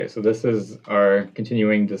Okay, so this is our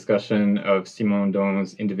continuing discussion of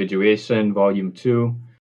Simondon's Individuation, Volume 2.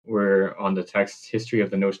 We're on the text History of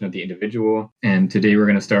the Notion of the Individual, and today we're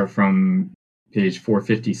going to start from page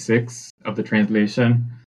 456 of the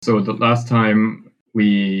translation. So the last time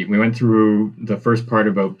we went through the first part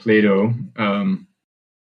about Plato,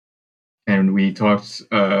 and we talked,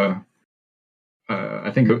 I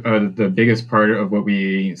think the biggest part of what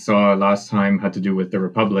we saw last time had to do with the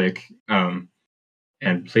Republic,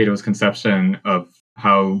 and Plato's conception of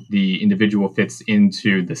how the individual fits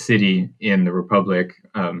into the city in the Republic.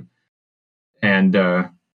 And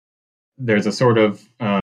there's a sort of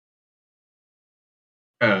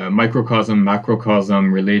microcosm,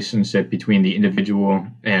 macrocosm relationship between the individual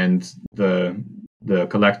and the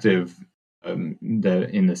collective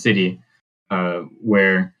in the city,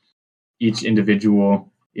 where each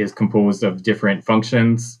individual is composed of different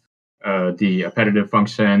functions. The appetitive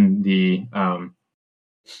function, the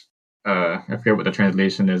I forget what the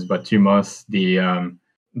translation is, but tumos,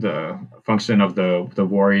 the function of the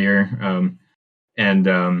warrior, and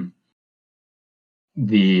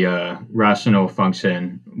the rational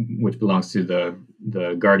function, which belongs to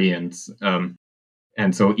the guardians.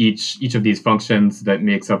 And so each of these functions that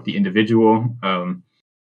makes up the individual,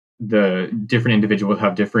 the different individuals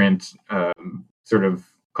have different sort of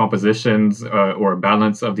compositions or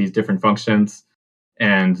balance of these different functions,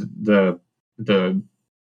 and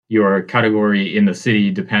your category in the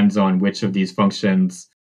city depends on which of these functions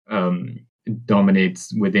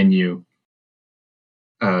dominates within you.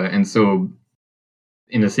 And so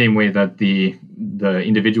in the same way that the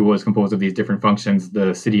individual is composed of these different functions,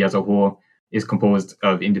 the city as a whole is composed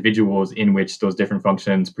of individuals in which those different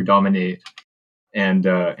functions predominate. And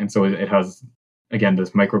so it has, again,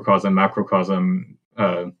 this microcosm, macrocosm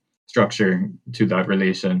structure to that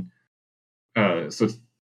relation. So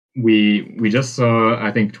we just saw,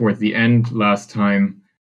 I think, towards the end last time,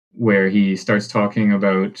 where he starts talking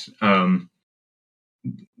about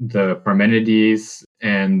the Parmenides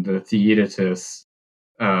and the Theaetetus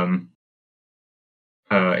and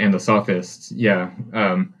the Sophists. Yeah.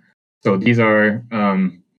 So these are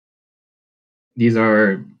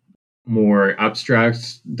more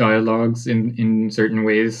abstract dialogues in certain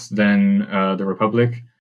ways than the Republic.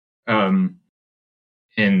 And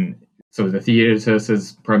so the Theaetetus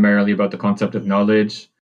is primarily about the concept of knowledge,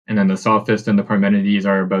 and then the Sophist and the Parmenides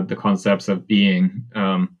are about the concepts of being.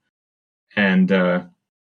 And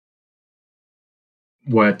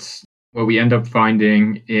what we end up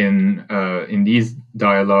finding in these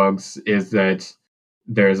dialogues is that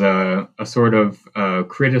there's a sort of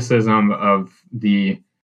criticism of the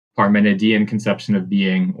Parmenidean conception of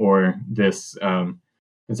being, or this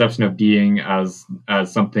conception of being as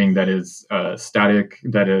something that is static,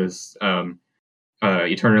 that is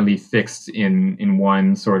eternally fixed in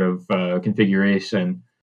one sort of configuration.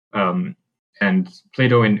 And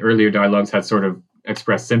Plato in earlier dialogues had sort of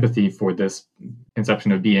expressed sympathy for this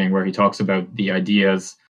conception of being, where he talks about the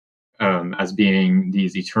ideas as being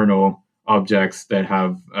these eternal objects that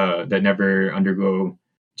have that never undergo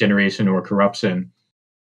generation or corruption.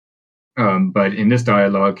 But in this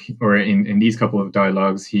dialogue, or in these couple of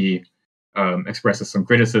dialogues, he expresses some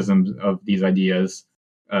criticisms of these ideas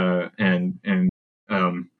and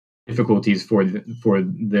difficulties for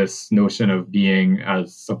this notion of being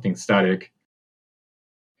as something static.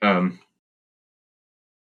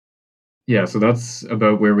 Yeah, so that's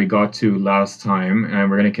about where we got to last time,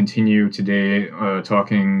 and we're going to continue today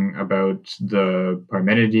talking about the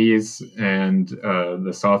Parmenides and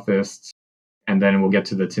the Sophists, and then we'll get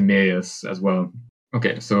to the Timaeus as well.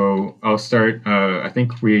 Okay, so I'll start. I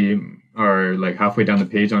think we are like halfway down the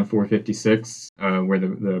page on 456, where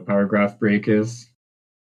the paragraph break is.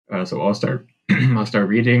 So I'll start. I'll start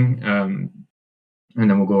reading, and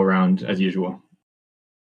then we'll go around as usual.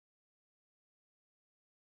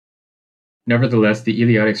 Nevertheless, the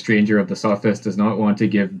Eleatic stranger of the Sophist does not want to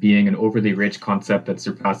give being an overly rich concept that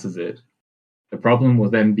surpasses it. The problem will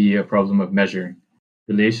then be a problem of measure.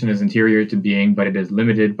 Relation is interior to being, but it is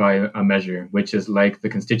limited by a measure, which is like the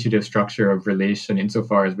constitutive structure of relation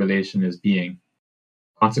insofar as relation is being.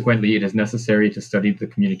 Consequently, it is necessary to study the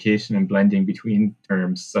communication and blending between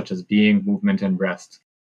terms such as being, movement, and rest.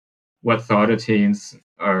 What thought attains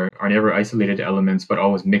are never isolated elements, but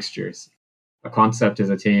always mixtures. A concept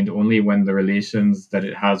is attained only when the relations that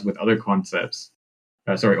it has with other concepts,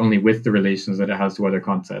 only with the relations that it has to other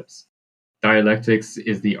concepts. Dialectics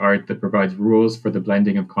is the art that provides rules for the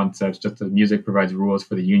blending of concepts, just as music provides rules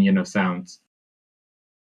for the union of sounds.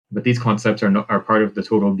 But these concepts are part of the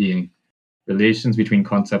total being. Relations between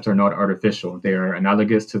concepts are not artificial. They are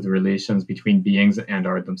analogous to the relations between beings and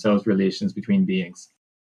are themselves relations between beings.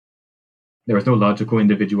 There is no logical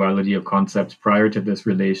individuality of concepts prior to this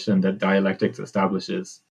relation that dialectics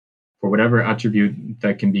establishes. For whatever attribute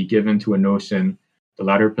that can be given to a notion, the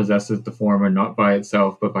latter possesses the former not by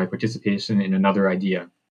itself but by participation in another idea.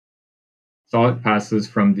 Thought passes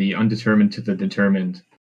from the undetermined to the determined.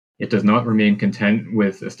 It does not remain content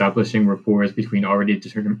with establishing rapports between already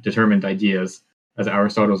determined ideas, as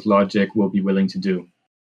Aristotle's logic will be willing to do.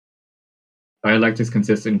 Dialectics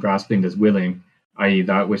consists in grasping this willing, i.e.,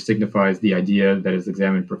 that which signifies the idea that is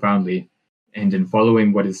examined profoundly, and in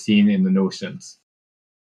following what is seen in the notions.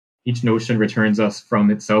 Each notion returns us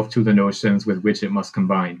from itself to the notions with which it must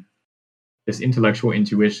combine. This intellectual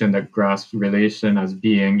intuition that grasps relation as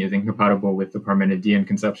being is incompatible with the Parmenidean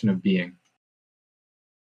conception of being.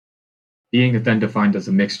 Being is then defined as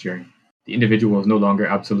a mixture. The individual is no longer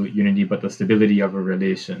absolute unity but the stability of a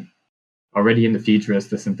relation. Already in the Phaedrus,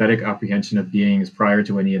 the synthetic apprehension of being is prior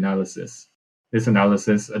to any analysis. This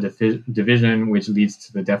analysis, a division which leads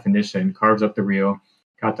to the definition, carves up the real,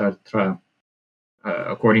 katartra,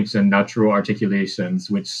 according to natural articulations,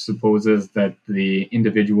 which supposes that the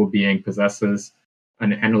individual being possesses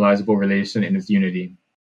an analyzable relation in its unity.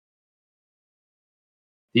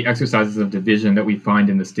 The exercises of division that we find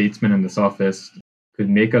in the statesman and the sophist could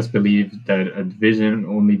make us believe that a division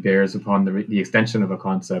only bears upon the extension of a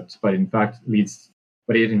concept, but it in fact leads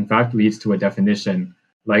to a definition,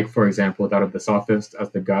 like, for example, that of the sophist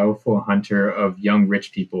as the guileful hunter of young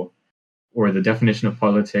rich people, or the definition of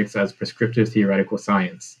politics as prescriptive theoretical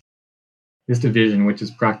science. This division, which is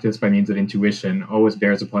practiced by means of intuition, always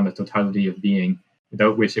bears upon the totality of being,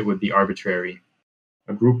 without which it would be arbitrary.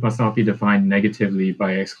 A group must not be defined negatively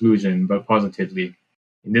by exclusion, but positively.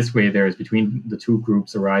 In this way, there is between the two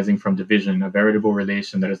groups arising from division a veritable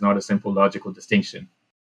relation that is not a simple logical distinction.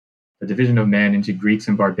 The division of man into Greeks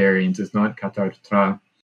and barbarians is not katartra,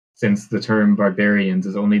 since the term barbarians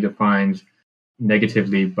is only defined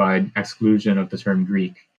negatively by exclusion of the term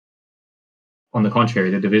Greek. On the contrary,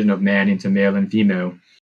 the division of man into male and female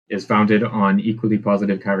is founded on equally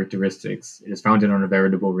positive characteristics. It is founded on a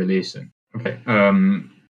veritable relation. Okay.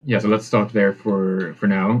 So let's stop there for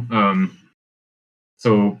now.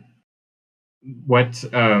 So what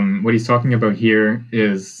he's talking about here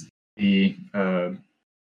is the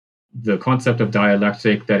concept of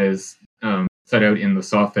dialectic that is set out in the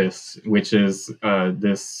Sophists, which is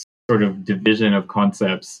this sort of division of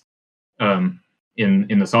concepts in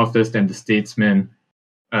the Sophist and the Statesman.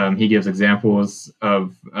 He gives examples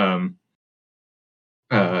of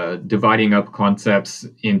dividing up concepts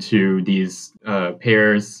into these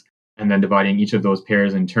pairs, and then dividing each of those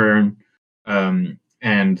pairs in turn,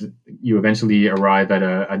 and you eventually arrive at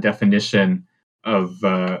a definition of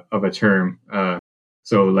a term.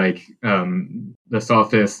 So, like, the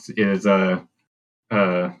sophist is a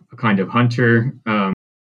kind of hunter,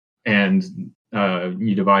 and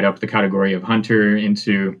you divide up the category of hunter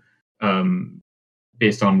into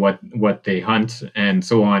based on what they hunt and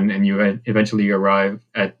so on, and you eventually arrive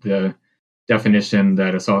at the definition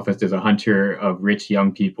that a sophist is a hunter of rich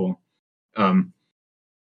young people. And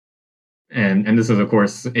this is, of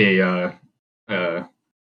course, a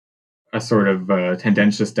sort of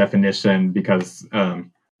tendentious definition, because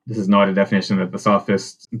this is not a definition that the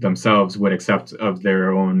sophists themselves would accept of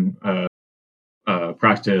their own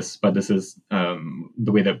practice, but this is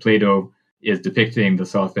the way that Plato is depicting the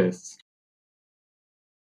sophists.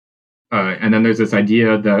 And then there's this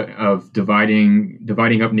idea of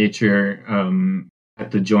dividing up nature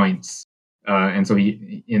at the joints, and so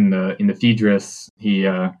he in the Phaedrus he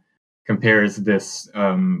compares this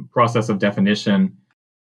process of definition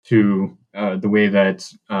to the way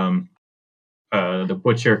that the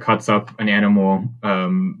butcher cuts up an animal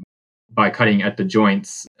by cutting at the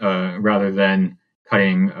joints rather than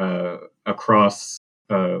cutting across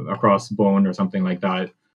bone or something like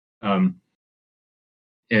that.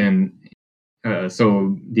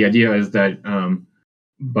 So the idea is that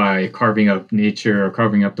by carving up nature or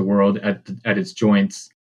carving up the world at its joints,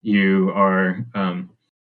 you are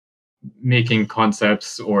making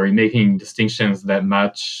concepts or making distinctions that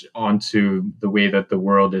match onto the way that the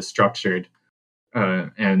world is structured,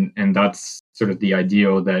 and that's sort of the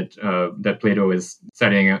ideal that Plato is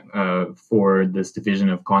setting for this division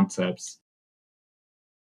of concepts.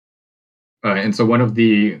 And so one of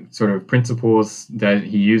the sort of principles that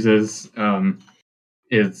he uses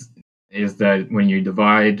is that when you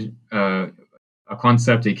divide a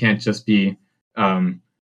concept, it can't just be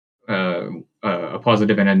a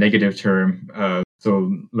positive and a negative term.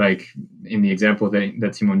 So, like in the example that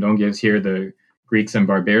Simondon gives here, the Greeks and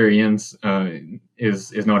barbarians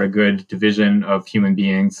is not a good division of human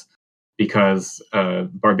beings, because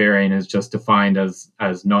barbarian is just defined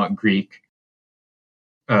as not Greek,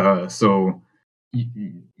 So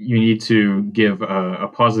you need to give a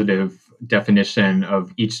positive definition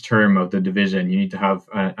of each term of the division. You need to have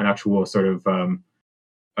an actual sort of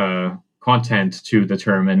content to the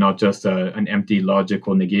term and not just an empty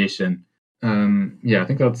logical negation. Yeah, I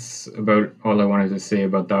think that's about all I wanted to say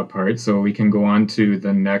about that part. So we can go on to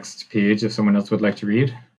the next page if someone else would like to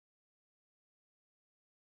read.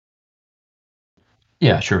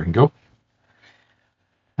 Yeah, sure, we can go.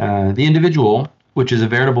 The individual, which is a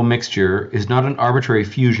veritable mixture, is not an arbitrary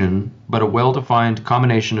fusion, but a well-defined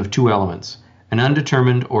combination of two elements, an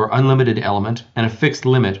undetermined or unlimited element, and a fixed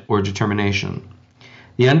limit or determination.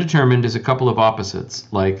 The undetermined is a couple of opposites,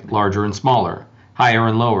 like larger and smaller, higher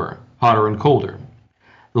and lower, hotter and colder.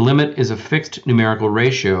 The limit is a fixed numerical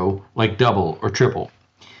ratio, like double or triple.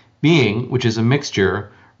 Being, which is a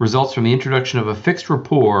mixture, results from the introduction of a fixed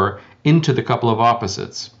rapport into the couple of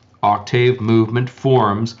opposites. Octave, movement,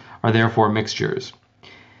 forms are therefore mixtures.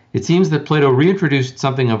 It seems that Plato reintroduced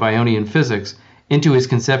something of Ionian physics into his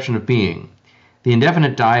conception of being. The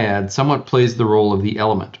indefinite dyad somewhat plays the role of the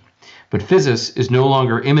element, but physis is no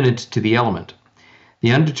longer immanent to the element.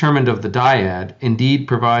 The undetermined of the dyad indeed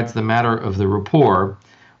provides the matter of the rapport,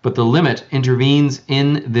 but the limit intervenes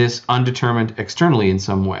in this undetermined externally in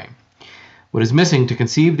some way. What is missing to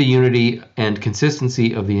conceive the unity and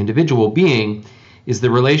consistency of the individual being is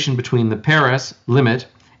the relation between the pares, limit,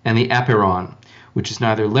 and the apeiron, which is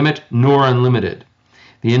neither limit nor unlimited.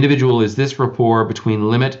 The individual is this rapport between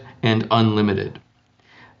limit and unlimited.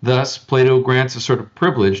 Thus, Plato grants a sort of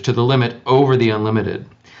privilege to the limit over the unlimited,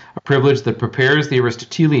 a privilege that prepares the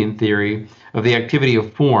Aristotelian theory of the activity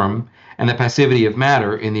of form and the passivity of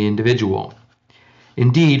matter in the individual.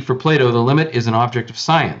 Indeed, for Plato, the limit is an object of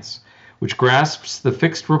science, which grasps the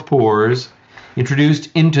fixed rapports introduced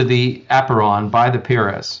into the apeiron by the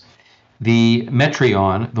pares, the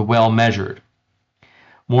metrion, the well-measured.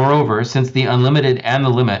 Moreover, since the unlimited and the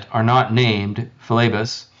limit are not named,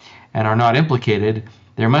 phlebas, and are not implicated,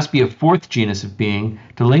 there must be a fourth genus of being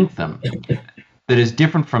to link them, that is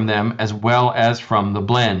different from them as well as from the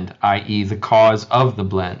blend, i.e. the cause of the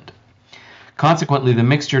blend. Consequently, the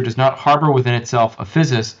mixture does not harbor within itself a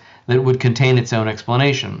physis that would contain its own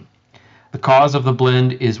explanation. The cause of the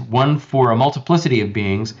blend is one for a multiplicity of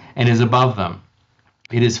beings and is above them.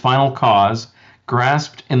 It is final cause,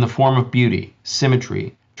 grasped in the form of beauty,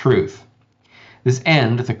 symmetry, truth. This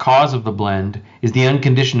end, the cause of the blend, is the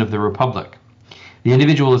uncondition of the republic. The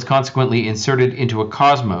individual is consequently inserted into a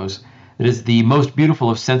cosmos that is the most beautiful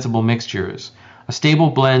of sensible mixtures, a stable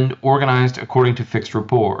blend organized according to fixed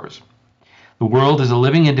rapports. The world is a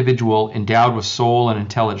living individual endowed with soul and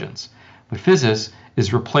intelligence, but physis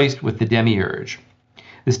is replaced with the demiurge.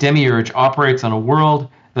 This demiurge operates on a world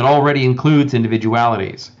that already includes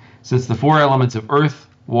individualities, since the four elements of earth,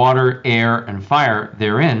 water, air, and fire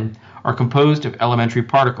therein are composed of elementary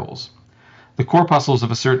particles. The corpuscles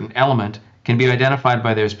of a certain element can be identified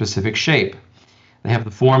by their specific shape. They have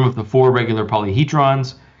the form of the four regular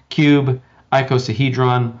polyhedrons, cube,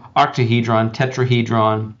 icosahedron, octahedron,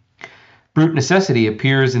 tetrahedron. Brute necessity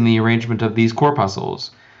appears in the arrangement of these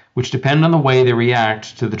corpuscles, which depend on the way they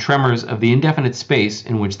react to the tremors of the indefinite space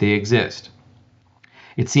in which they exist.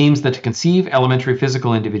 It seems that to conceive elementary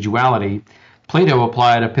physical individuality, Plato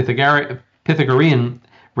applied a Pythagorean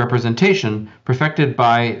representation perfected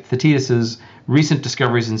by Theaetetus's recent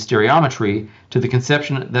discoveries in stereometry to the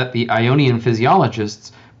conception that the Ionian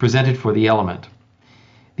physiologists presented for the element.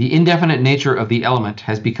 The indefinite nature of the element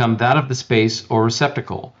has become that of the space or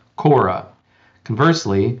receptacle, chora.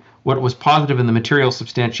 Conversely, what was positive in the material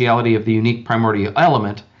substantiality of the unique primordial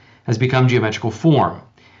element has become geometrical form,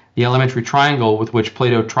 the elementary triangle with which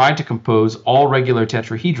Plato tried to compose all regular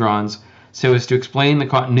tetrahedrons so as to explain the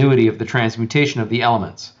continuity of the transmutation of the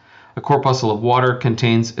elements. A corpuscle of water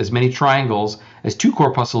contains as many triangles as two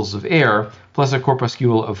corpuscles of air plus a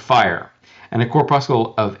corpuscle of fire, and a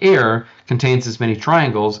corpuscle of air contains as many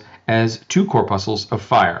triangles as two corpuscles of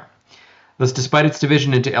fire. Thus, despite its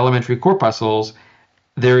division into elementary corpuscles,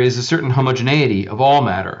 there is a certain homogeneity of all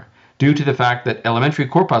matter, due to the fact that elementary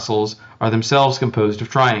corpuscles are themselves composed of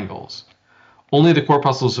triangles. Only the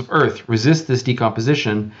corpuscles of Earth resist this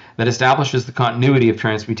decomposition that establishes the continuity of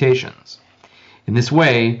transmutations. In this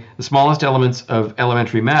way, the smallest elements of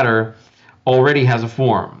elementary matter already has a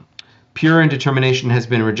form. Pure indetermination has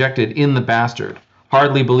been rejected in the bastard,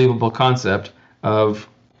 hardly believable concept of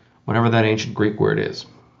whatever that ancient Greek word is.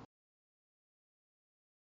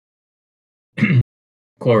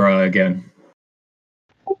 Chlora again.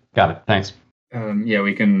 Got it. Thanks. Yeah,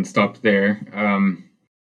 we can stop there.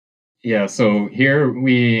 Yeah, so here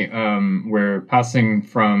we're passing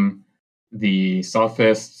from the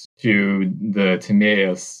sophists to the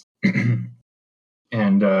Timaeus,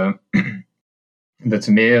 and the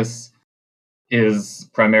Timaeus is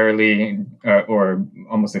primarily or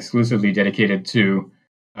almost exclusively dedicated to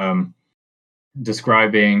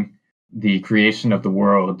describing the creation of the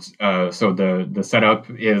world. So the setup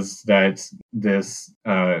is that this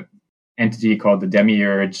entity called the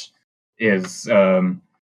Demiurge is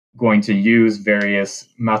going to use various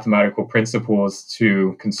mathematical principles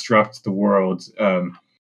to construct the world,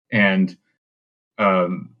 and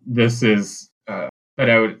this is set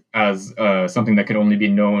out as something that can only be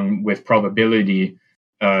known with probability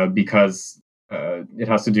because it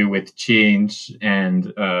has to do with change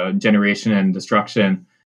and generation and destruction,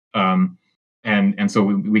 and so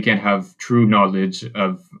we can't have true knowledge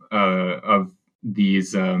of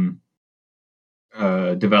these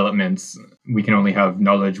developments. We can only have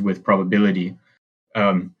knowledge with probability.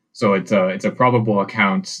 So it's a probable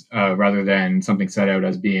account rather than something set out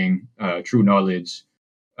as being true knowledge.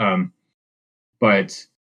 But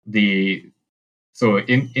in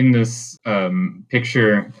this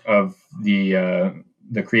picture of the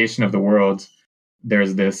creation of the world,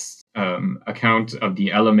 there's this account of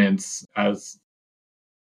the elements as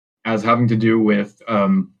having to do with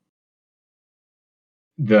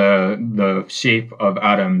the shape of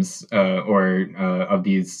atoms or of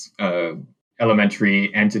these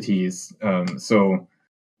elementary entities. So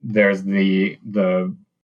there's the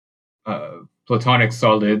Platonic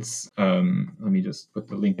solids. Let me just put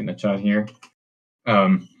the link in the chat here.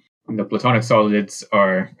 The Platonic solids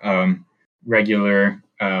are regular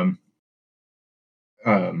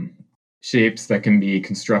shapes that can be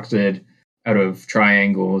constructed out of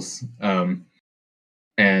triangles, and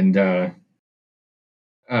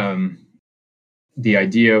the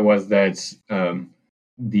idea was that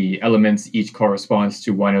the elements each corresponds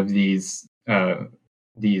to one of these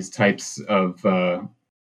types of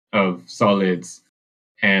solids,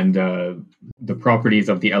 and the properties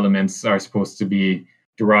of the elements are supposed to be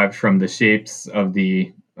derived from the shapes of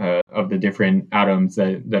the different atoms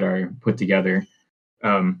that are put together.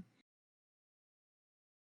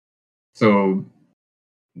 So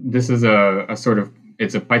this is a sort of,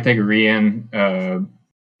 it's a Pythagorean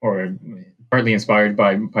or partly inspired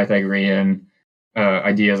by Pythagorean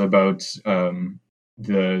ideas about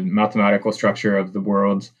the mathematical structure of the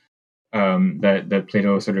world that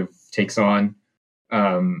Plato sort of takes on.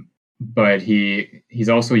 But he's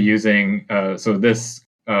also using so this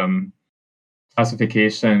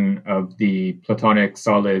classification of the Platonic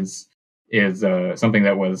solids is something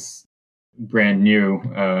that was brand new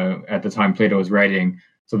at the time Plato was writing.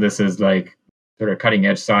 So this is like sort of cutting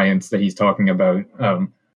edge science that he's talking about.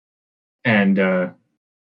 And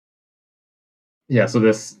yeah, so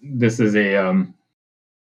this is a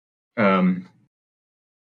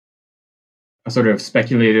sort of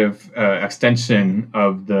speculative extension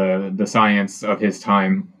of the science of his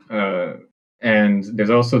time. And there's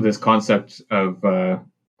also this concept of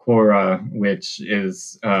quora, which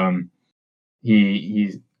is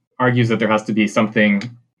he argues that there has to be something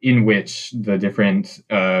in which the different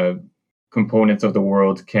components of the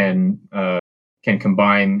world can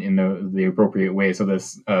combine in the appropriate way. So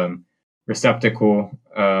this receptacle,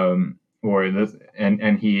 or this,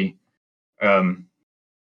 and he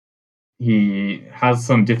has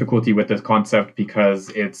some difficulty with this concept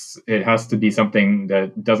because it has to be something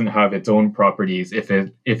that doesn't have its own properties. If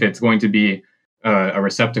it's going to be a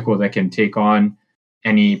receptacle that can take on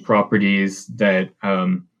any properties that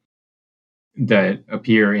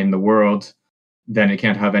appear in the world, then it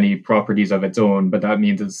can't have any properties of its own. But that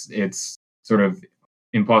means it's sort of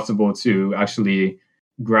impossible to actually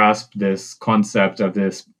grasp this concept of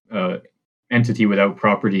this entity without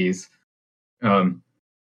properties.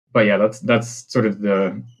 But yeah, that's sort of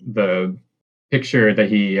the picture that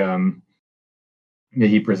he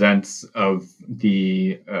presents of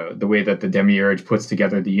the way that the Demiurge puts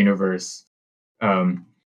together the universe.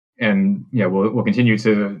 And yeah, we'll continue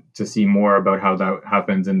to see more about how that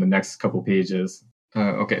happens in the next couple pages.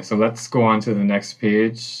 Okay, so let's go on to the next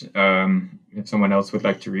page. If someone else would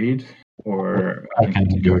like to read, or I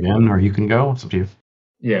can go again, or you can go. It's up to you.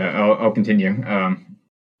 Yeah, I'll continue.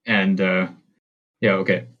 And yeah,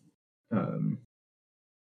 okay.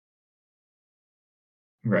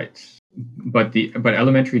 Right. But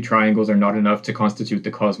elementary triangles are not enough to constitute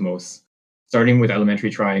the cosmos. Starting with elementary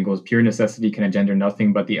triangles, pure necessity can engender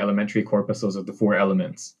nothing but the elementary corpuscles of the four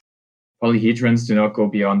elements. Polyhedrons do not go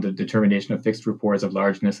beyond the determination of fixed rapports of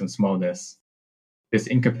largeness and smallness. This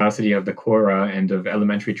incapacity of the quora and of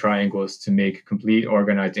elementary triangles to make complete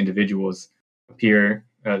organized individuals appear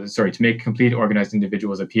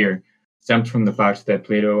stems from the fact that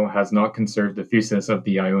Plato has not conserved the physis of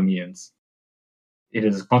the Ionians. It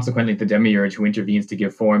is consequently the demiurge who intervenes to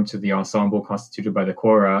give form to the ensemble constituted by the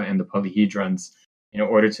chora and the polyhedrons in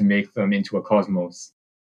order to make them into a cosmos.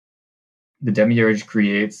 The demiurge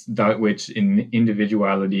creates that which in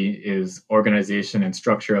individuality is organization and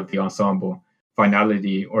structure of the ensemble,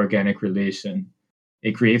 finality, organic relation.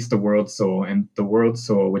 It creates the world soul, and the world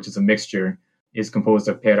soul, which is a mixture, is composed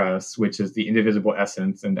of peras, which is the indivisible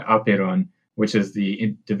essence, and aperon, which is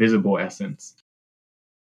the divisible essence.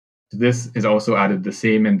 To this is also added the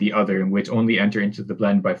same and the other, which only enter into the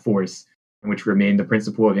blend by force, and which remain the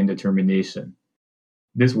principle of indetermination.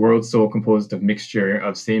 This world soul, composed of mixture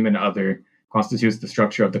of same and other, constitutes the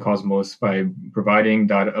structure of the cosmos by providing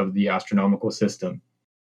that of the astronomical system.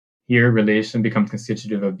 Here, relation becomes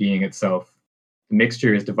constitutive of being itself. The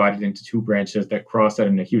mixture is divided into two branches that cross at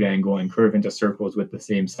an acute angle and curve into circles with the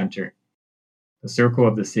same center. The circle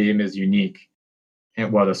of the same is unique,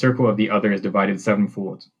 while the circle of the other is divided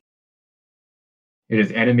sevenfold. It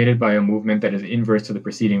is animated by a movement that is inverse to the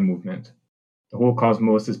preceding movement. The whole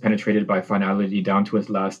cosmos is penetrated by finality down to its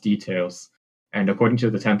last details, and according to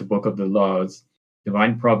the 10th book of the Laws,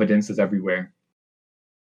 divine providence is everywhere.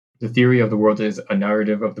 The theory of the world is a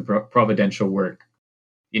narrative of the providential work.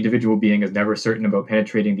 The individual being is never certain about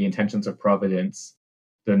penetrating the intentions of providence.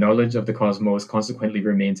 The knowledge of the cosmos consequently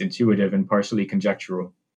remains intuitive and partially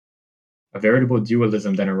conjectural. A veritable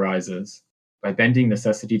dualism then arises. By bending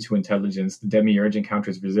necessity to intelligence, the demiurge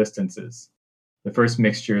encounters resistances. The first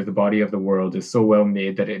mixture, the body of the world, is so well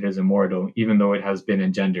made that it is immortal, even though it has been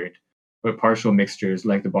engendered. But partial mixtures,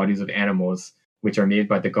 like the bodies of animals, which are made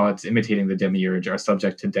by the gods imitating the demiurge, are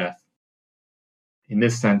subject to death. In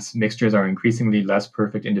this sense, mixtures are increasingly less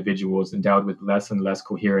perfect individuals endowed with less and less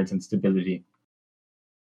coherence and stability.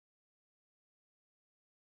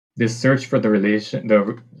 This search for the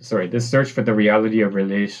reality of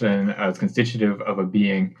relation as constitutive of a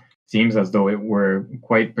being seems as though it were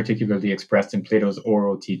quite particularly expressed in Plato's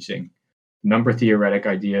oral teaching. The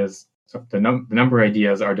number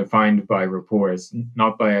ideas are defined by rapports,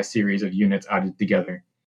 not by a series of units added together.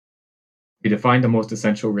 We define the most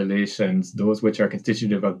essential relations, those which are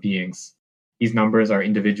constitutive of beings. These numbers are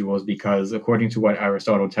individuals because, according to what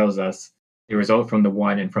Aristotle tells us, they result from the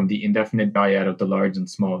one and from the indefinite dyad of the large and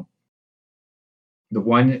small. The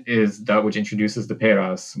one is that which introduces the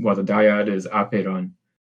peras, while the dyad is aperon.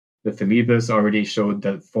 The Philebus already showed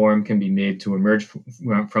that form can be made to emerge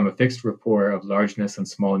from a fixed rapport of largeness and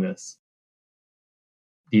smallness.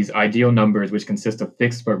 These ideal numbers, which consist of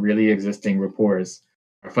fixed but really existing rapports,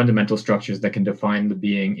 are fundamental structures that can define the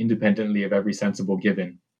being independently of every sensible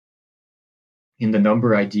given. In the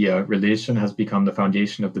number idea, relation has become the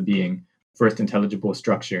foundation of the being, first intelligible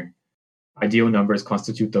structure. Ideal numbers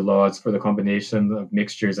constitute the laws for the combination of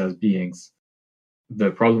mixtures as beings.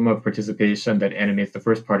 The problem of participation that animates the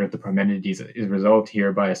first part of the Parmenides is resolved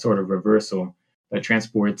here by a sort of reversal that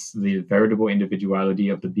transports the veritable individuality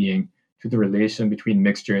of the being to the relation between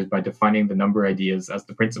mixtures by defining the number ideas as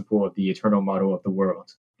the principle of the eternal model of the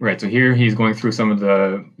world. Right, so here he's going through some of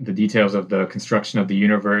the details of the construction of the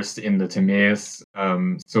universe in the Timaeus.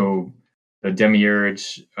 So the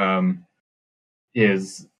demiurge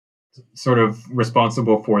is sort of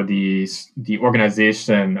responsible for the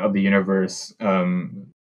organization of the universe,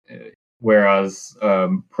 whereas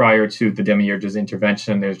prior to the demiurge's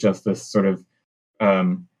intervention, there's just this sort of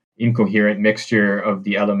incoherent mixture of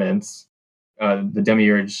the elements. The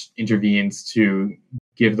demiurge intervenes to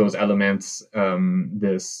give those elements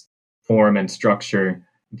this form and structure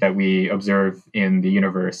that we observe in the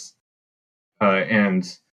universe. And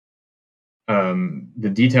the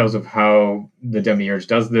details of how the demiurge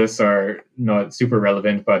does this are not super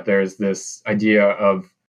relevant, but there's this idea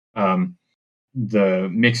of the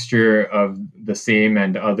mixture of the same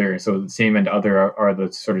and other. So the same and other are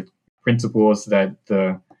the sort of principles that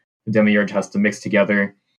the demiurge has to mix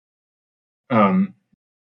together.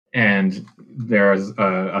 And there's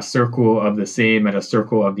a circle of the same and a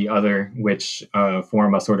circle of the other, which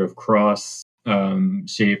form a sort of cross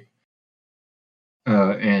shape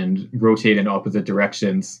and rotate in opposite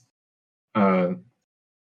directions. And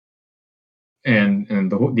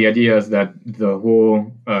the idea is that the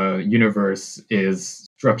whole universe is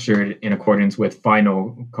structured in accordance with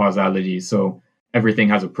final causality. So everything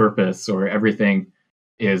has a purpose, or everything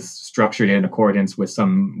is structured in accordance with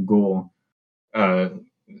some goal.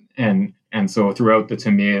 And so throughout the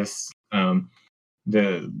Timaeus,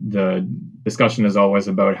 the discussion is always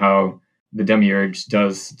about how the demiurge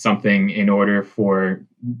does something in order for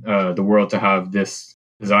the world to have this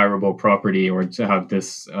desirable property, or to have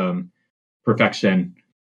this perfection.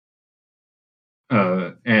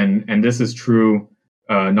 and this is true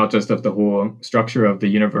not just of the whole structure of the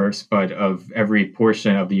universe, but of every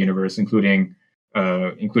portion of the universe, including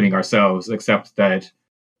ourselves, except that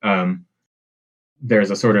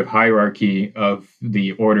there's a sort of hierarchy of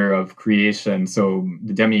the order of creation. So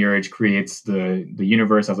the demiurge creates the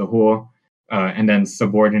universe as a whole, and then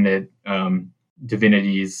subordinate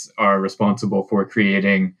divinities are responsible for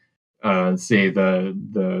creating, say,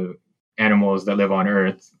 the animals that live on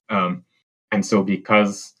Earth. And so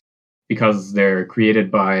because they're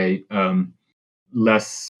created by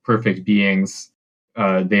less perfect beings,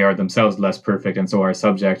 they are themselves less perfect, and so are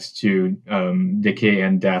subject to decay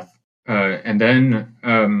and death. And then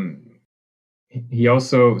Simondon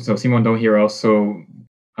here also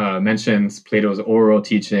mentions Plato's oral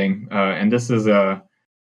teaching, and this is a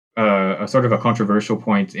sort of a controversial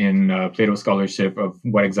point in Plato's scholarship of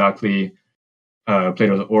what exactly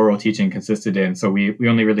Plato's oral teaching consisted in. So we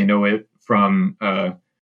only really know it from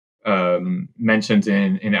mentions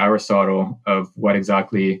in Aristotle of what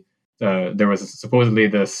exactly there was supposedly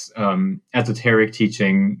this esoteric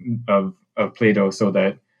teaching of Plato, so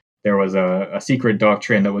that there was a secret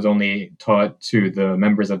doctrine that was only taught to the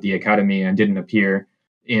members of the academy and didn't appear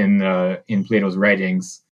in Plato's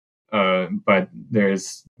writings. But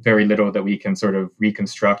there's very little that we can sort of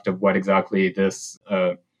reconstruct of what exactly this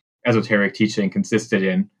esoteric teaching consisted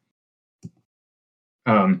in.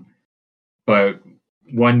 But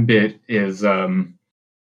one bit is so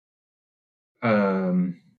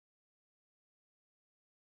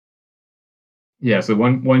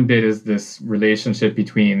one bit is this relationship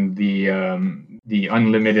between the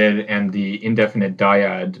unlimited and the indefinite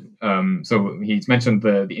dyad. So he's mentioned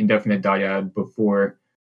the indefinite dyad before,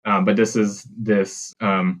 but this is this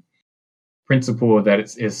principle that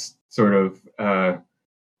is sort of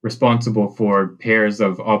responsible for pairs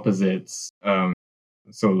of opposites.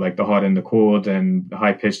 So like the hot and the cold, and the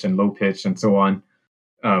high pitched and low pitched, and so on.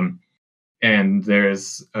 And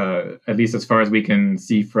there's, at least as far as we can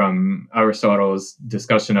see from Aristotle's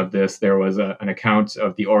discussion of this, there was an account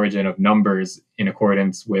of the origin of numbers in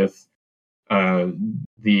accordance with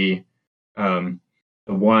the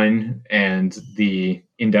one and the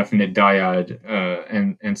indefinite dyad,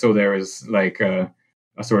 and so there is like a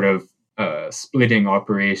sort of splitting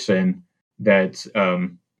operation that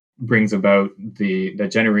brings about that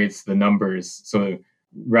generates the numbers. So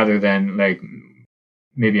rather than like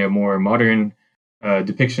maybe a more modern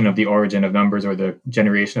depiction of the origin of numbers or the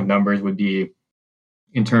generation of numbers would be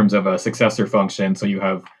in terms of a successor function. So you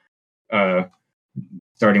have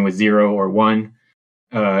starting with 0 or 1,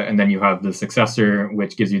 and then you have the successor,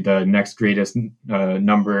 which gives you the next greatest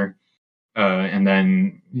number, and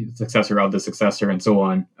then the successor of the successor, and so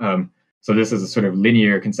on. So this is a sort of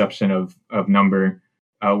linear conception of number,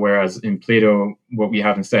 whereas in Plato, what we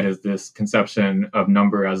have instead is this conception of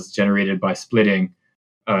number as generated by splitting.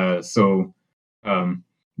 So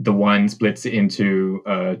the 1 splits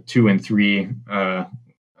into 2 and 3,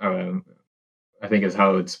 I think is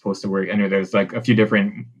how it's supposed to work. And there's like a few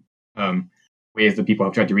different ways that people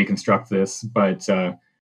have tried to reconstruct this, but the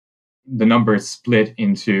numbers split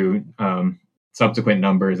into subsequent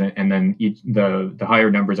numbers, and then the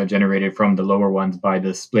higher numbers are generated from the lower ones by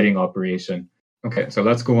the splitting operation. Okay, so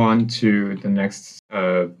let's go on to the next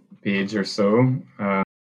page or so.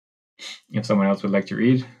 If someone else would like to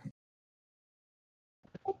read.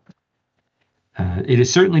 It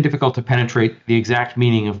is certainly difficult to penetrate the exact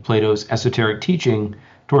meaning of Plato's esoteric teaching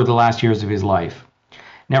toward the last years of his life.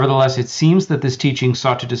 Nevertheless, it seems that this teaching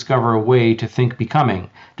sought to discover a way to think becoming,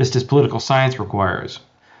 just as political science requires.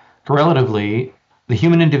 Correlatively, the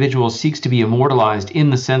human individual seeks to be immortalized in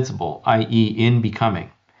the sensible, i.e., in becoming.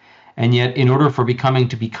 And yet, in order for becoming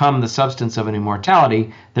to become the substance of an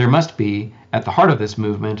immortality, there must be, at the heart of this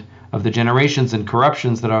movement, of the generations and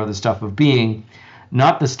corruptions that are the stuff of being,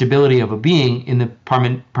 not the stability of a being in the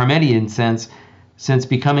Parmenidean sense, since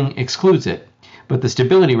becoming excludes it, but the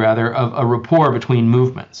stability, rather, of a rapport between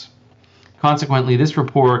movements. Consequently, this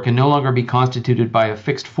rapport can no longer be constituted by a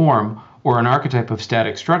fixed form or an archetype of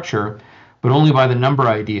static structure, but only by the number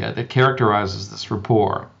idea that characterizes this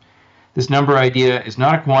rapport. This number idea is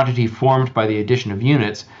not a quantity formed by the addition of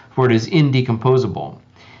units, for it is indecomposable.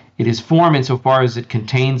 It is form insofar as it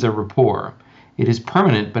contains a rapport. It is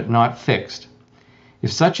permanent but not fixed.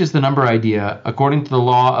 If such is the number idea, according to the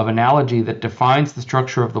law of analogy that defines the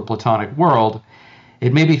structure of the Platonic world,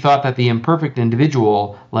 it may be thought that the imperfect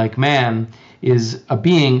individual, like man, is a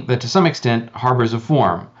being that to some extent harbors a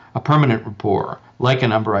form, a permanent rapport, like a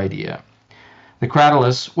number idea. The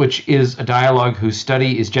Cratylus, which is a dialogue whose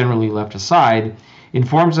study is generally left aside,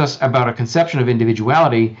 informs us about a conception of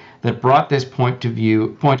individuality that brought this point of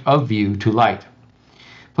view to light.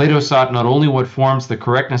 Plato sought not only what forms the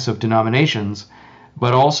correctness of denominations,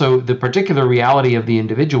 but also the particular reality of the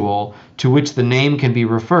individual to which the name can be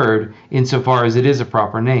referred insofar as it is a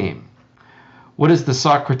proper name. What is the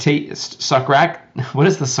Socratity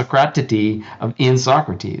in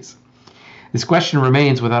Socrates? This question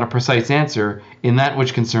remains without a precise answer in that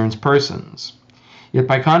which concerns persons. Yet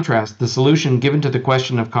by contrast, the solution given to the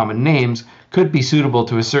question of common names could be suitable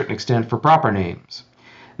to a certain extent for proper names.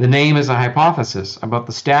 The name is a hypothesis about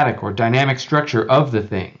the static or dynamic structure of the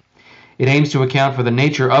thing. It aims to account for the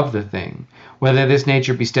nature of the thing, whether this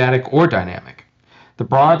nature be static or dynamic. The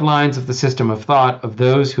broad lines of the system of thought of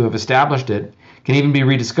those who have established it can even be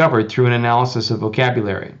rediscovered through an analysis of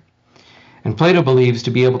vocabulary. And Plato believes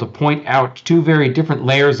to be able to point out two very different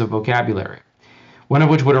layers of vocabulary, one of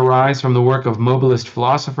which would arise from the work of mobilist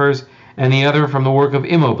philosophers and the other from the work of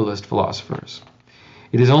immobilist philosophers.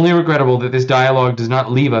 It is only regrettable that this dialogue does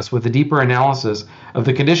not leave us with a deeper analysis of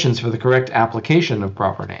the conditions for the correct application of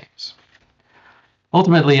proper names.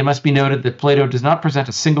 Ultimately, it must be noted that Plato does not present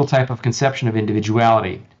a single type of conception of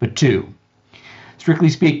individuality, but two. Strictly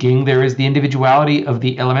speaking, there is the individuality of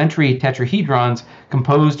the elementary tetrahedrons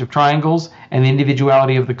composed of triangles and the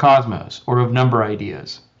individuality of the cosmos, or of number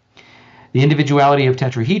ideas. The individuality of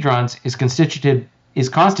tetrahedrons is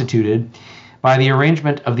constituted by the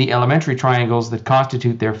arrangement of the elementary triangles that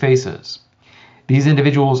constitute their faces. These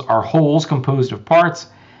individuals are wholes composed of parts,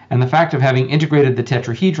 and the fact of having integrated the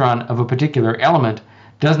tetrahedron of a particular element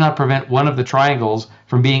does not prevent one of the triangles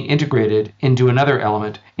from being integrated into another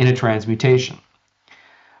element in a transmutation.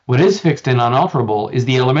 What is fixed and unalterable is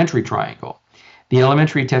the elementary triangle. The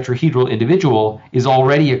elementary tetrahedral individual is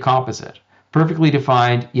already a composite, perfectly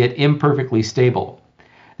defined yet imperfectly stable.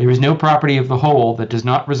 There is no property of the whole that does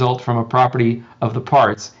not result from a property of the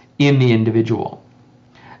parts in the individual.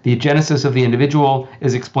 The genesis of the individual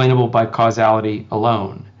is explainable by causality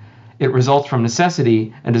alone. It results from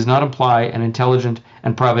necessity and does not imply an intelligent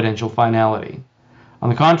and providential finality. On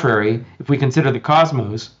the contrary, if we consider the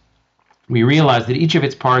cosmos, we realize that each of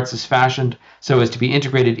its parts is fashioned so as to be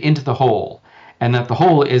integrated into the whole, and that the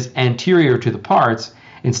whole is anterior to the parts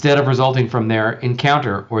instead of resulting from their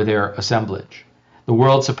encounter or their assemblage. The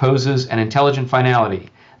world supposes an intelligent finality,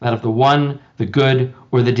 that of the one, the good,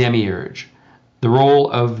 or the demiurge. The role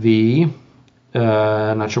of the,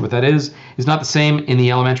 I'm not sure what that is not the same in the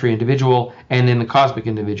elementary individual and in the cosmic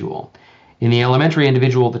individual. In the elementary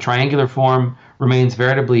individual, the triangular form remains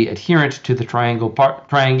veritably adherent to the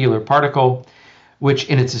triangular particle, which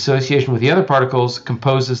in its association with the other particles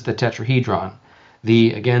composes the tetrahedron.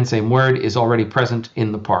 The, again, same word, is already present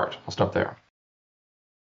in the part. I'll stop there.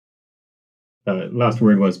 The last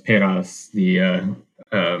word was peras, the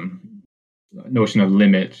notion of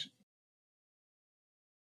limit.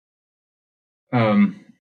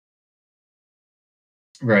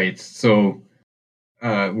 Right, so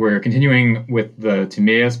we're continuing with the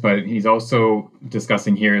Timaeus, but he's also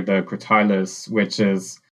discussing here the Cratylus, which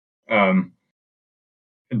is the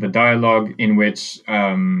dialogue in which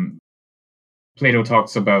Plato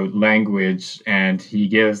talks about language, and he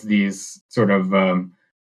gives these sort of,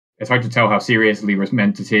 it's hard to tell how seriously we're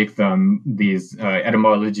meant to take them, these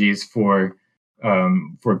etymologies for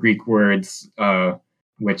Greek words,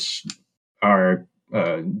 which are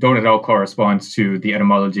don't at all correspond to the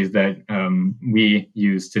etymologies that we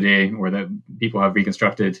use today, or that people have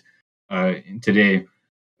reconstructed today.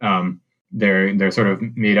 They're sort of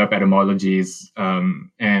made up etymologies,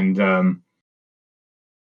 and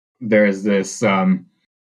there's this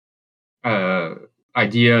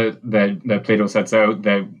idea that Plato sets out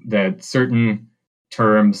that certain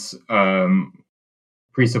terms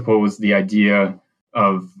presuppose the idea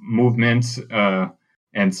of movement.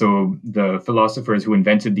 And so the philosophers who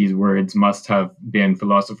invented these words must have been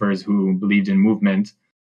philosophers who believed in movement,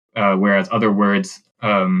 whereas other words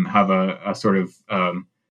have a sort of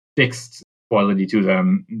fixed quality to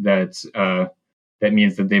them that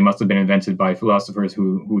means that they must have been invented by philosophers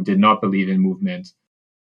who did not believe in movement.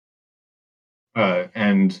 So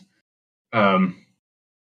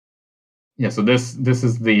this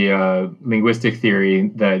is the linguistic theory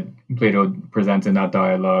that Plato presents in that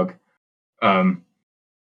dialogue.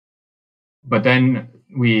 But then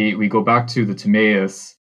we go back to the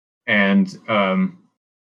Timaeus, and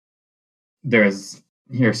there's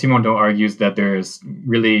here Simondon argues that there's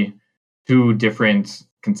really two different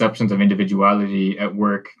conceptions of individuality at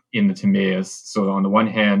work in the Timaeus. So on the one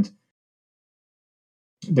hand,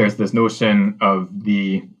 there's this notion of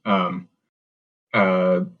the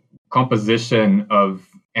composition of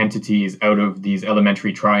entities out of these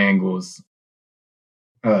elementary triangles.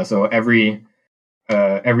 So everything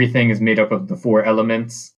is made up of the four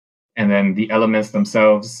elements, And then the elements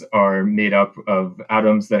themselves are made up of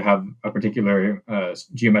atoms that have a particular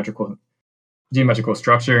geometrical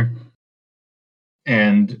structure,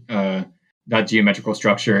 and that geometrical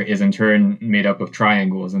structure is in turn made up of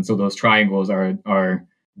triangles, and so those triangles are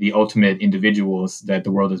the ultimate individuals that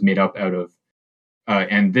the world is made up out of.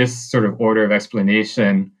 And this sort of order of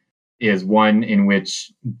explanation is one in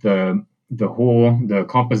which the whole, the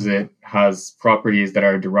composite, has properties that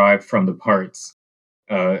are derived from the parts.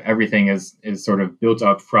 Everything is sort of built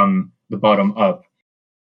up from the bottom up.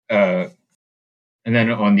 And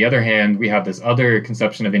then on the other hand, we have this other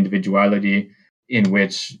conception of individuality in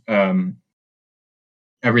which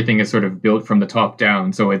everything is sort of built from the top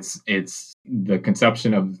down. So it's the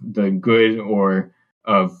conception of the good or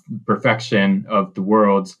of perfection of the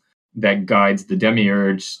world that guides the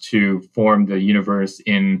demiurge to form the universe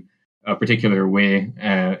in a particular way,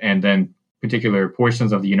 and then particular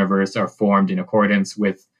portions of the universe are formed in accordance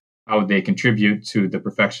with how they contribute to the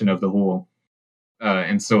perfection of the whole.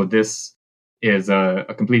 And so this is a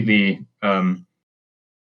completely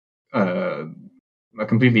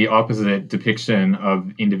opposite depiction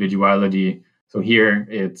of individuality. So here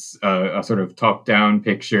it's a sort of top-down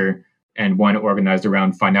picture and one organized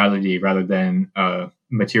around finality rather than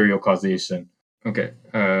material causation. Okay,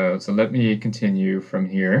 so let me continue from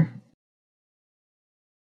here.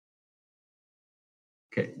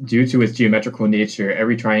 Okay. Due to its geometrical nature,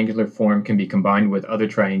 every triangular form can be combined with other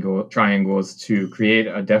triangles to create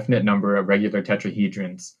a definite number of regular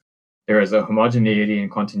tetrahedrons. There is a homogeneity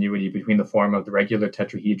and continuity between the form of the regular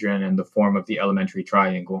tetrahedron and the form of the elementary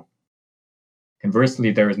triangle.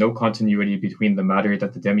 Conversely, there is no continuity between the matter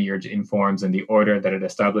that the demiurge informs and the order that it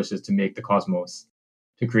establishes to make the cosmos.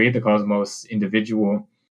 To create the cosmos, individual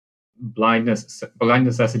blind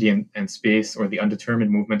necessity and space, or the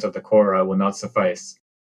undetermined movement of the chora, will not suffice.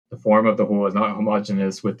 The form of the whole is not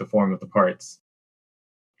homogeneous with the form of the parts.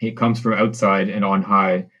 It comes from outside and on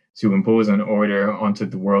high to impose an order onto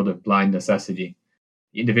the world of blind necessity.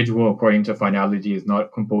 The individual according to finality is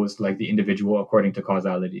not composed like the individual according to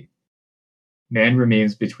causality. Man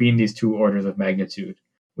remains between these two orders of magnitude,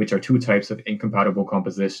 which are two types of incompatible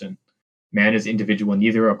composition. Man is individual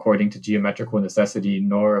neither according to geometrical necessity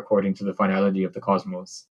nor according to the finality of the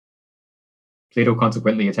cosmos. Plato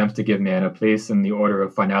consequently attempts to give man a place in the order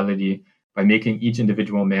of finality by making each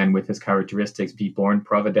individual man with his characteristics be born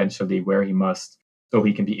providentially where he must, so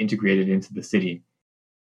he can be integrated into the city.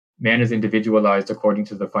 Man is individualized according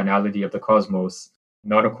to the finality of the cosmos,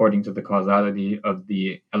 not according to the causality of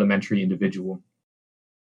the elementary individual.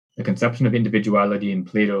 The conception of individuality in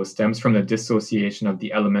Plato stems from the dissociation of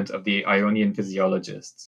the element of the Ionian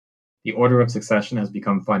physiologists. The order of succession has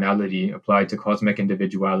become finality applied to cosmic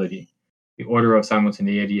individuality. The order of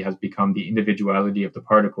simultaneity has become the individuality of the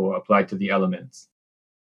particle applied to the elements.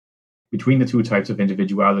 Between the two types of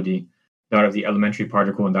individuality, that of the elementary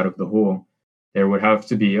particle and that of the whole, there would have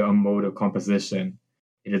to be a mode of composition.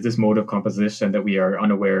 It is this mode of composition that we are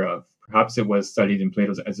unaware of. Perhaps it was studied in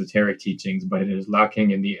Plato's esoteric teachings, but it is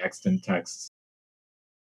lacking in the extant texts.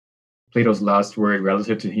 Plato's last word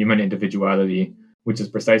relative to human individuality, which is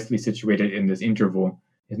precisely situated in this interval,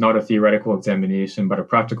 is not a theoretical examination, but a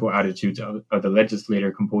practical attitude of the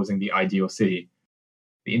legislator composing the ideal city.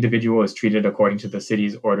 The individual is treated according to the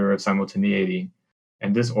city's order of simultaneity,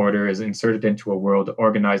 and this order is inserted into a world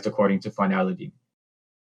organized according to finality.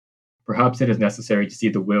 Perhaps it is necessary to see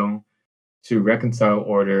the will to reconcile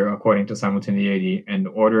order according to simultaneity and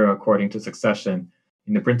order according to succession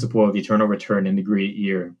in the principle of eternal return in the great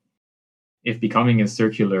year. If becoming is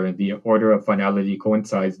circular, the order of finality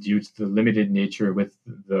coincides due to the limited nature with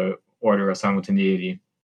the order of simultaneity.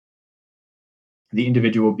 The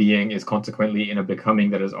individual being is consequently in a becoming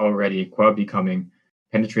that is already, qua becoming,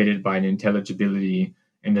 penetrated by an intelligibility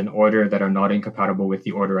and an order that are not incompatible with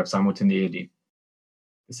the order of simultaneity.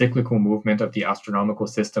 The cyclical movement of the astronomical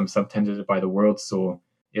system subtended by the world soul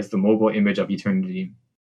is the mobile image of eternity.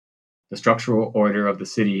 The structural order of the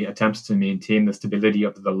city attempts to maintain the stability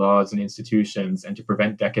of the laws and institutions and to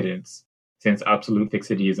prevent decadence, since absolute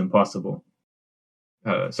fixity is impossible.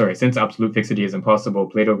 Since absolute fixity is impossible,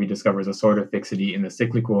 Plato rediscovers a sort of fixity in the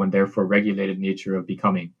cyclical and therefore regulated nature of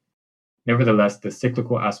becoming. Nevertheless, the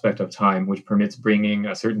cyclical aspect of time, which permits bringing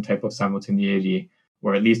a certain type of simultaneity,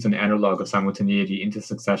 or at least an analog of simultaneity, into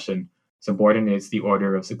succession, subordinates the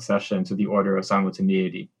order of succession to the order of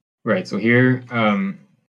simultaneity. Right, so here,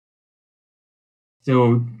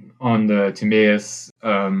 still on the Timaeus,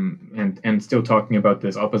 and still talking about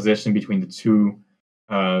this opposition between the two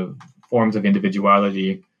forms of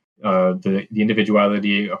individuality, the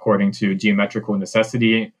individuality according to geometrical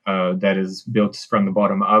necessity that is built from the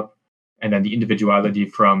bottom up, and then the individuality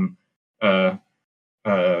from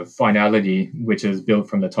finality, which is built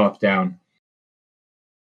from the top down.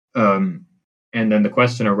 And then the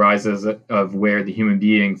question arises of where the human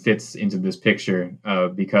being fits into this picture,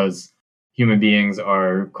 because human beings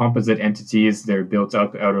are composite entities. They're built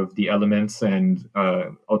up out of the elements and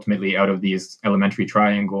ultimately out of these elementary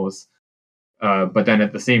triangles. But then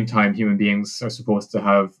at the same time, human beings are supposed to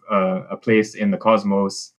have a place in the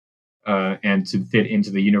cosmos and to fit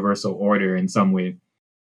into the universal order in some way.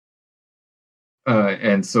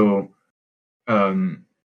 And so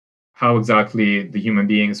how exactly the human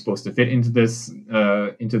being is supposed to fit into this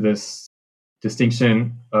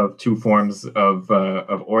distinction of two forms of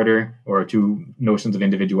order, or two notions of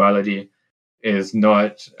individuality, is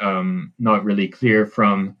not really clear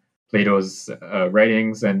from Plato's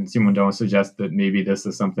writings. And Simondon suggests that maybe this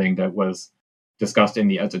is something that was discussed in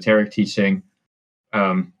the esoteric teaching,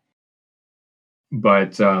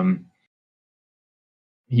 but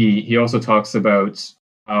he also talks about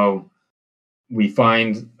how we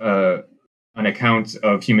find an account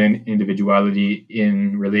of human individuality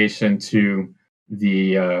in relation to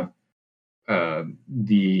the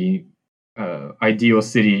ideal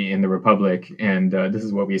city in the Republic, and this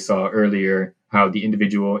is what we saw earlier: how the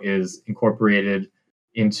individual is incorporated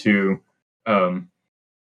into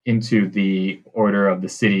the order of the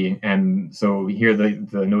city. And so here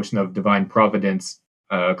the notion of divine providence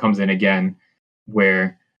comes in again,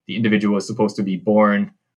 where the individual is supposed to be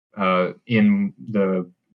born in the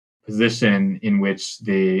position in which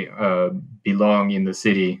they belong in the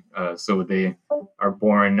city. So they are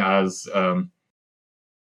born as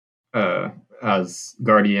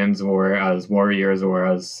guardians, or as warriors, or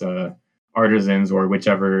as artisans, or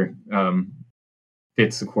whichever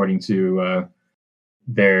fits according to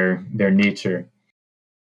their nature.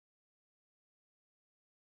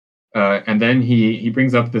 And then he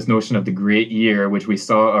brings up this notion of the great year, which we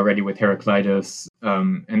saw already with Heraclitus.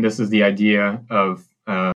 And this is the idea of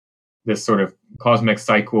this sort of cosmic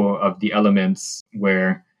cycle of the elements,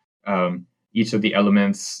 where each of the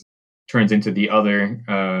elements turns into the other,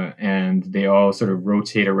 and they all sort of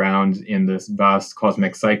rotate around in this vast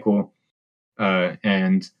cosmic cycle.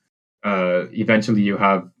 And eventually you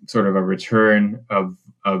have sort of a return of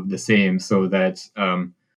the same, so that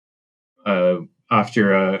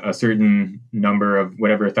after a certain number of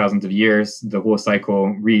whatever thousands of years, the whole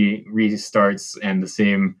cycle restarts, and the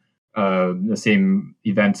same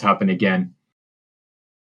events happen again.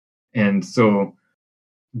 And so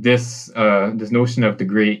this notion of the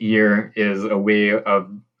great year is a way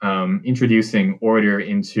of introducing order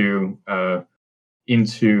into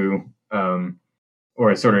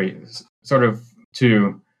or sort of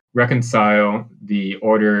to reconcile the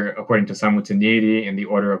order according to simultaneity and the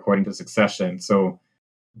order according to succession. So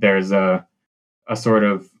there's a sort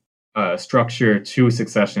of structure to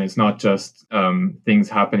succession. It's not just things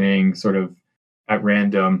happening sort of at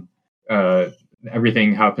random.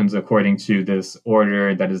 Everything happens according to this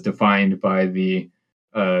order that is defined by the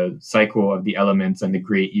cycle of the elements and the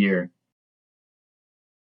great year.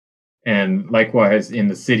 And likewise in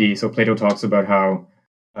the city, so Plato talks about how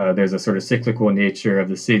there's a sort of cyclical nature of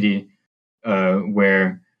the city,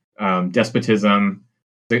 where despotism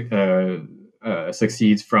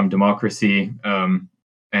succeeds from democracy, and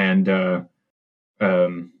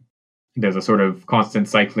there's a sort of constant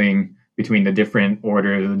cycling between the different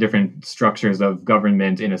orders, the different structures of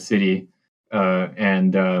government in a city,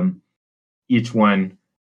 and each one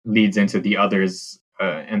leads into the others.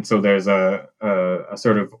 And so there's a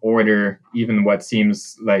sort of order, even what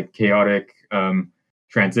seems like chaotic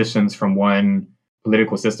transitions from one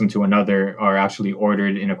political system to another are actually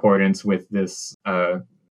ordered in accordance with this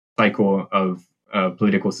cycle of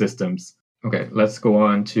political systems. Okay, let's go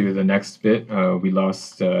on to the next bit. We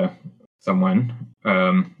lost someone,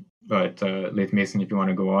 but Laith Mason, if you want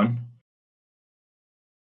to go on.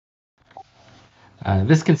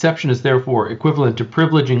 This conception is therefore equivalent to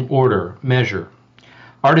privileging order, measure.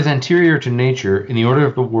 Art is anterior to nature in the order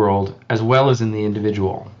of the world as well as in the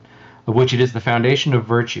individual, of which it is the foundation of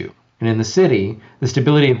virtue, and in the city, the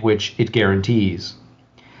stability of which it guarantees.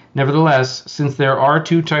 Nevertheless, since there are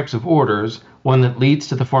two types of orders, one that leads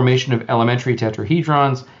to the formation of elementary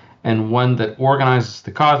tetrahedrons and one that organizes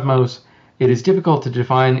the cosmos, it is difficult to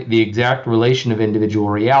define the exact relation of individual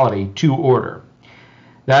reality to order.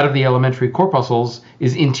 That of the elementary corpuscles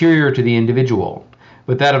is interior to the individual,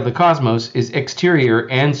 but that of the cosmos is exterior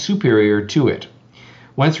and superior to it,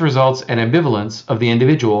 whence results an ambivalence of the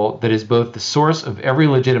individual that is both the source of every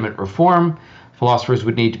legitimate reform — philosophers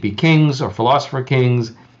would need to be kings or philosopher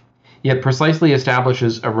kings — yet precisely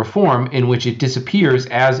establishes a reform in which it disappears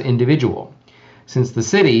as individual, since the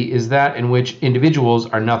city is that in which individuals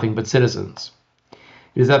are nothing but citizens.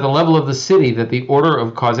 It is at the level of the city that the order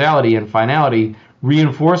of causality and finality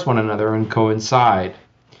reinforce one another and coincide.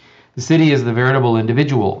 The city is the veritable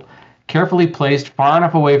individual, carefully placed far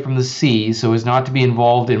enough away from the sea so as not to be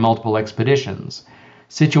involved in multiple expeditions,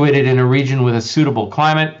 situated in a region with a suitable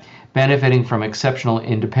climate, benefiting from exceptional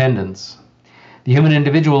independence. The human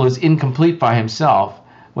individual is incomplete by himself,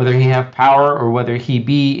 whether he have power or whether he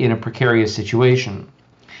be in a precarious situation.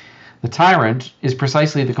 The tyrant is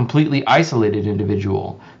precisely the completely isolated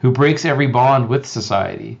individual who breaks every bond with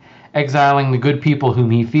society, exiling the good people whom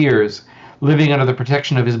he fears, living under the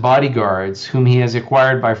protection of his bodyguards, whom he has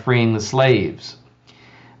acquired by freeing the slaves.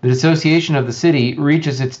 The dissociation of the city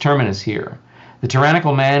reaches its terminus here. The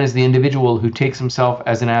tyrannical man is the individual who takes himself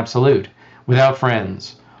as an absolute, without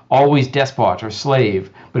friends, always despot or slave,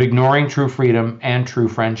 but ignoring true freedom and true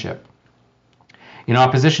friendship. In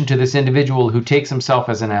opposition to this individual who takes himself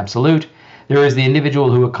as an absolute, there is the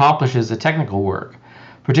individual who accomplishes the technical work,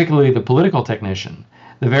 particularly the political technician,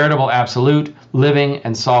 the veritable absolute, living,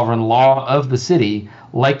 and sovereign law of the city,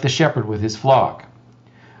 like the shepherd with his flock.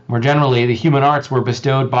 More generally, the human arts were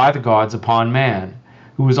bestowed by the gods upon man,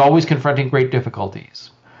 who was always confronting great difficulties.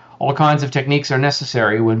 All kinds of techniques are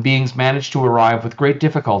necessary when beings manage to arrive with great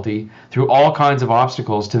difficulty through all kinds of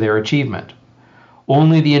obstacles to their achievement.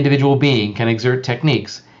 Only the individual being can exert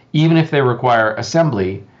techniques, even if they require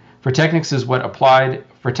assembly, for techniques is what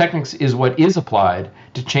is applied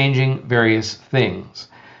to changing various things.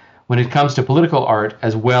 When it comes to political art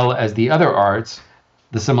as well as the other arts,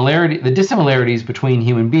 the dissimilarities between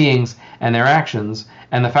human beings and their actions,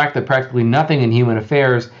 and the fact that practically nothing in human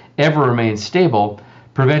affairs ever remains stable,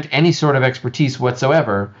 prevent any sort of expertise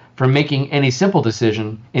whatsoever from making any simple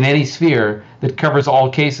decision in any sphere that covers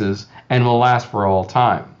all cases and will last for all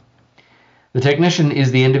time. The technician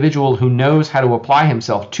is the individual who knows how to apply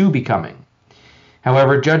himself to becoming.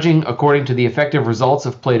 However, judging according to the effective results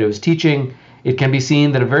of Plato's teaching, it can be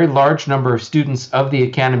seen that a very large number of students of the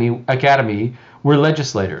academy were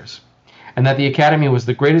legislators, and that the academy was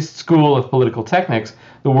the greatest school of political technics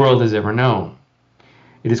the world has ever known.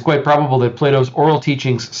 It is quite probable that Plato's oral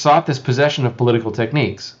teachings sought this possession of political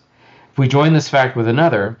techniques. If we join this fact with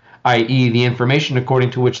another, i.e., the information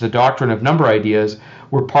according to which the doctrine of number ideas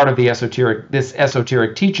were part of this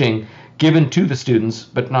esoteric teaching given to the students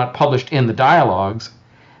but not published in the dialogues,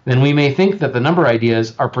 then we may think that the number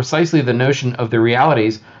ideas are precisely the notion of the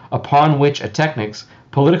realities upon which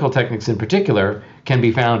political techniques in particular, can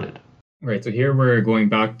be founded. Right, so here we're going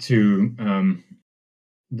back to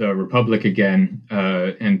the Republic again,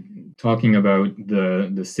 and talking about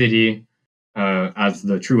the city as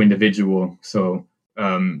the true individual. So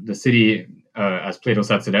the city, as Plato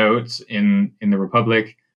sets it out in the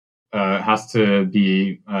Republic, has to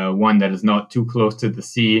be one that is not too close to the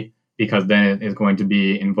sea, because then it is going to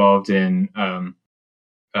be involved in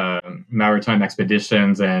maritime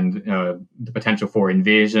expeditions and the potential for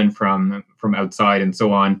invasion from outside and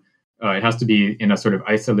so on. It has to be in a sort of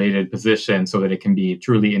isolated position so that it can be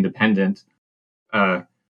truly independent.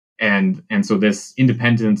 And so this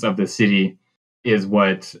independence of the city is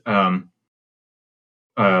what sort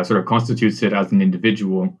of constitutes it as an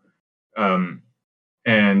individual.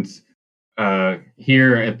 And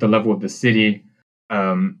here at the level of the city,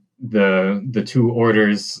 the two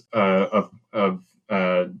orders of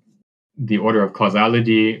the order of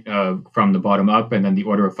causality from the bottom up, and then the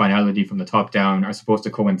order of finality from the top down, are supposed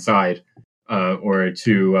to coincide or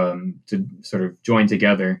to sort of join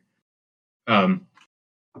together.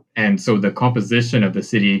 And so the composition of the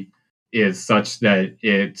city is such that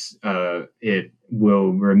it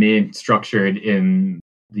will remain structured in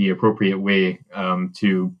the appropriate way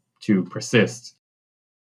to persist.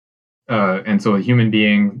 And so a human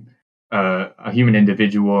being, a human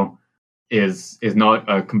individual, is not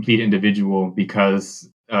a complete individual, because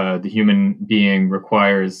the human being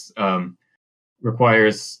requires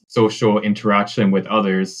social interaction with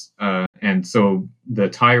others, and so the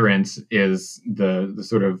tyrant is the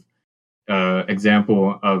sort of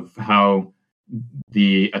example of how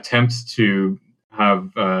the attempts to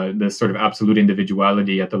have this sort of absolute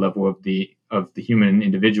individuality at the level of the human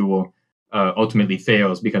individual ultimately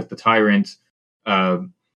fails, because the tyrant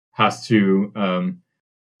has to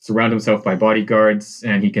surround himself by bodyguards,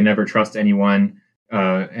 and he can never trust anyone,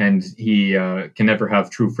 and he can never have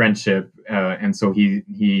true friendship, and so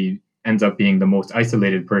he ends up being the most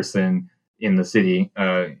isolated person in the city,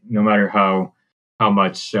 no matter how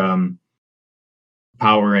much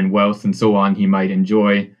power and wealth and so on he might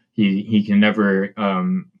enjoy. He can never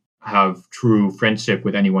have true friendship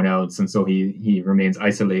with anyone else, and so he remains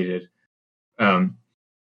isolated.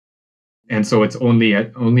 and so it's only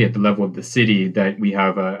at the level of the city that we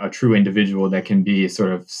have a true individual that can be sort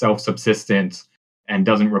of self-subsistent and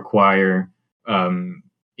doesn't require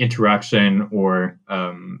interaction or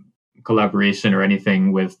collaboration or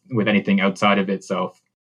anything with anything outside of itself.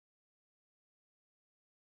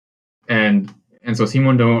 And so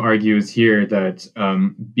Simondon argues here that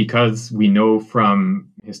because we know from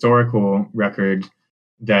historical record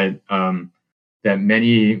that that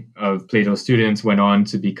many of Plato's students went on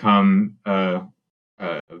to become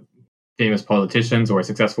famous politicians or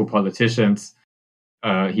successful politicians,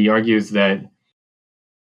 he argues that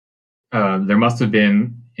there must have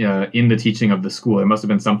been, in the teaching of the school, there must have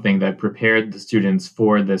been something that prepared the students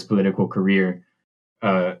for this political career,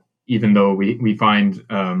 even though we find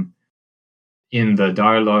in the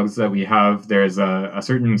dialogues that we have, there's a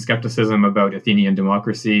certain skepticism about Athenian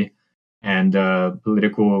democracy and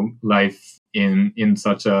political life in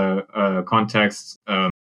such a context.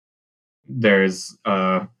 There's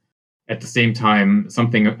at the same time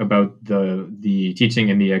something about the teaching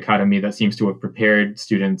in the academy that seems to have prepared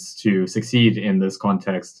students to succeed in this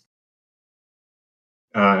context.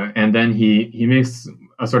 And then he makes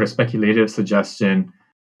a sort of speculative suggestion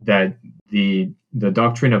that the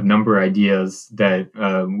doctrine of number ideas that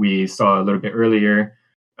we saw a little bit earlier,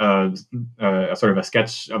 a sort of a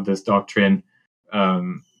sketch of this doctrine,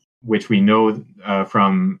 which we know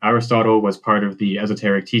from Aristotle was part of the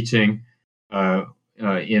esoteric teaching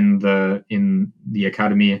in the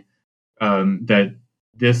academy, that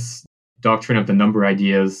this doctrine of the number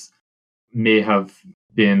ideas may have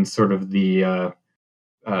been sort of the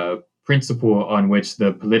principle on which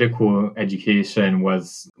the political education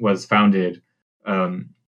was founded.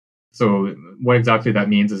 So what exactly that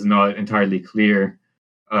means is not entirely clear,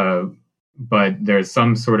 but there's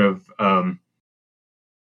some sort of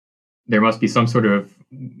there must be some sort of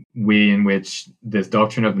way in which this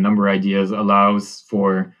doctrine of the number ideas allows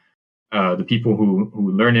for the people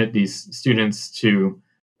who learn it, these students, to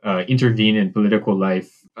intervene in political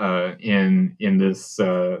life in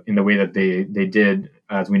the way that they did,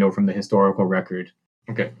 as we know from the historical record.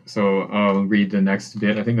 Okay, so I'll read the next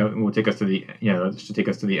bit. I think that will take us to that should take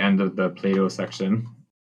us to the end of the Plato section.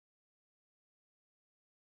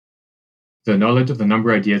 The knowledge of the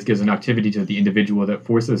number ideas gives an activity to the individual that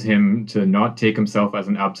forces him to not take himself as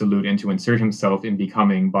an absolute and to insert himself in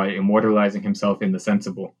becoming by immortalizing himself in the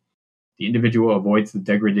sensible. The individual avoids the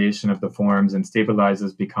degradation of the forms and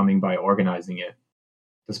stabilizes becoming by organizing it.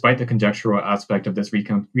 Despite the conjectural aspect of this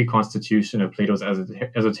reconstitution of Plato's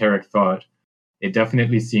esoteric thought, it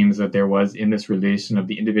definitely seems that there was in this relation of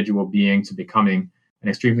the individual being to becoming an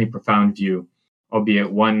extremely profound view,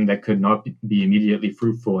 albeit one that could not be immediately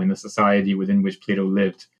fruitful in the society within which Plato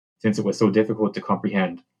lived, since it was so difficult to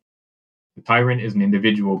comprehend. The tyrant is an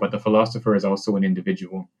individual, but the philosopher is also an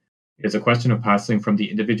individual. It is a question of passing from the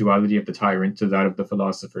individuality of the tyrant to that of the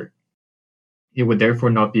philosopher. It would therefore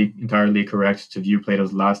not be entirely correct to view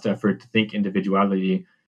Plato's last effort to think individuality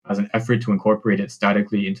as an effort to incorporate it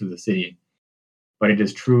statically into the city. But it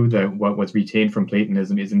is true that what was retained from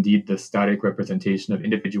Platonism is indeed the static representation of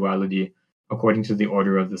individuality according to the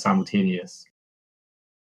order of the simultaneous.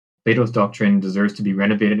 Plato's doctrine deserves to be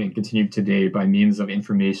renovated and continued today by means of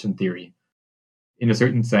information theory. In a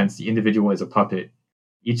certain sense, the individual is a puppet.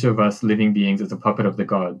 Each of us living beings is a puppet of the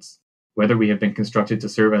gods. Whether we have been constructed to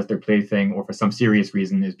serve as their plaything or for some serious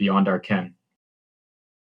reason is beyond our ken.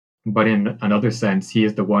 But in another sense, he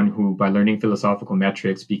is the one who, by learning philosophical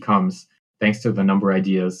metrics, becomes, thanks to the number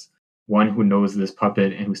ideas, one who knows this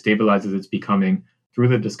puppet and who stabilizes its becoming through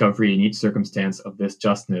the discovery in each circumstance of this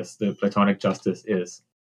justness the Platonic justice is.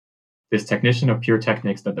 This technician of pure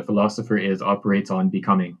technics that the philosopher is operates on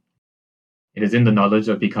becoming. It is in the knowledge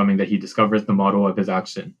of becoming that he discovers the model of his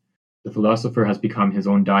action. The philosopher has become his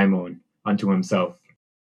own daimon unto himself.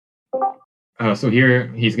 So here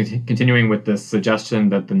he's continuing with this suggestion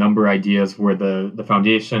that the number ideas were the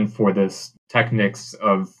foundation for this techniques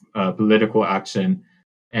of political action,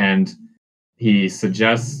 and he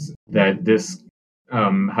suggests that this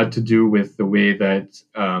had to do with the way that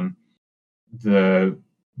the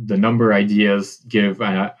number ideas give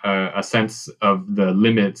a sense of the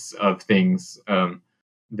limits of things,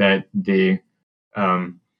 that they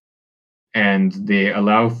and they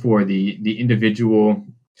allow for the individual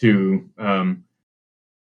to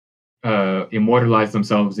immortalize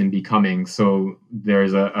themselves in becoming. So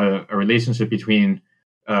there's a relationship between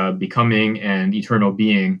becoming and eternal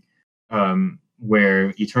being,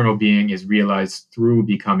 where eternal being is realized through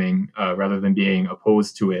becoming rather than being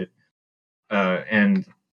opposed to it. And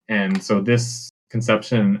so this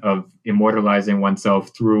conception of immortalizing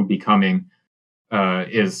oneself through becoming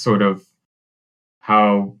is sort of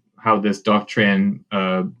how how this doctrine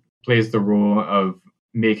plays the role of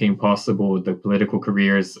making possible the political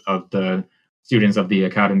careers of the students of the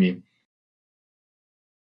academy.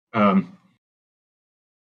 And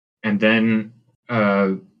then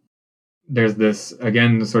there's this,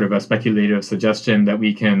 again, sort of a speculative suggestion that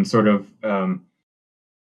we can sort of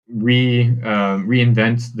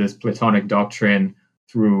reinvent this Platonic doctrine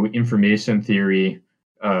through information theory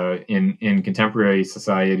in contemporary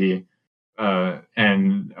society.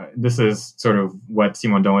 And this is sort of what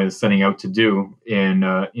Simondon is setting out to do in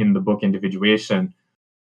the book Individuation.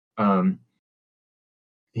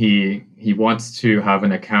 He wants to have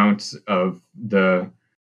an account of the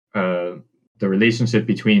relationship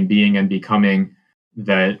between being and becoming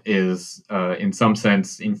that is, in some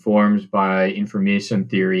sense, informed by information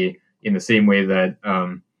theory in the same way that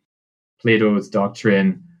Plato's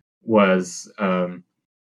doctrine was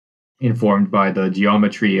informed by the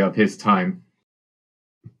geometry of his time.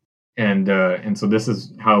 And so this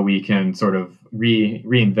is how we can sort of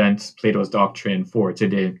reinvent Plato's doctrine for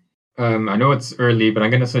today. I know it's early, but I'm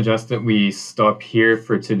going to suggest that we stop here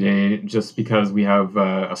for today, just because we have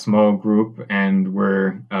a small group and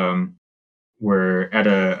we're at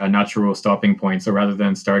a natural stopping point. So rather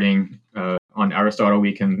than starting on Aristotle,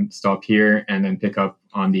 we can stop here and then pick up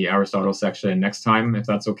on the Aristotle section next time, if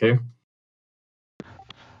that's okay.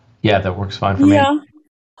 Yeah, that works fine for me. Yeah.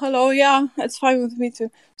 Hello. Yeah, it's fine with me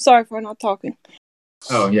too. Sorry for not talking.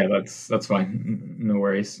 Oh yeah, that's fine. No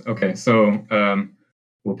worries. Okay, so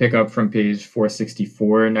we'll pick up from page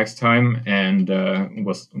 464 next time, and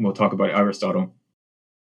we'll talk about Aristotle.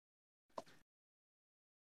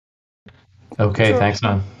 Okay, Sure. thanks,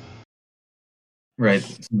 man. Right.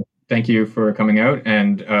 So thank you for coming out,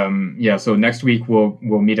 and yeah. So next week we'll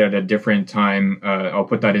meet at a different time. I'll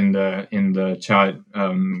put that in the chat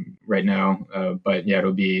right now. But yeah,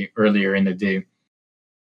 it'll be earlier in the day.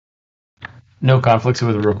 No conflicts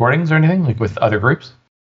with recordings or anything, like with other groups?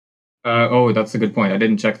 Oh, that's a good point. I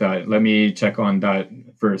didn't check that. Let me check on that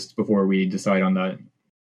first before we decide on that.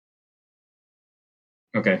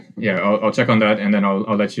 Okay. Yeah, I'll check on that, and then I'll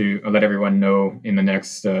let everyone know in the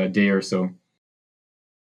next day or so.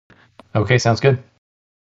 Okay, sounds good.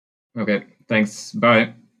 Okay. Thanks.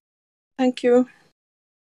 Bye. Thank you.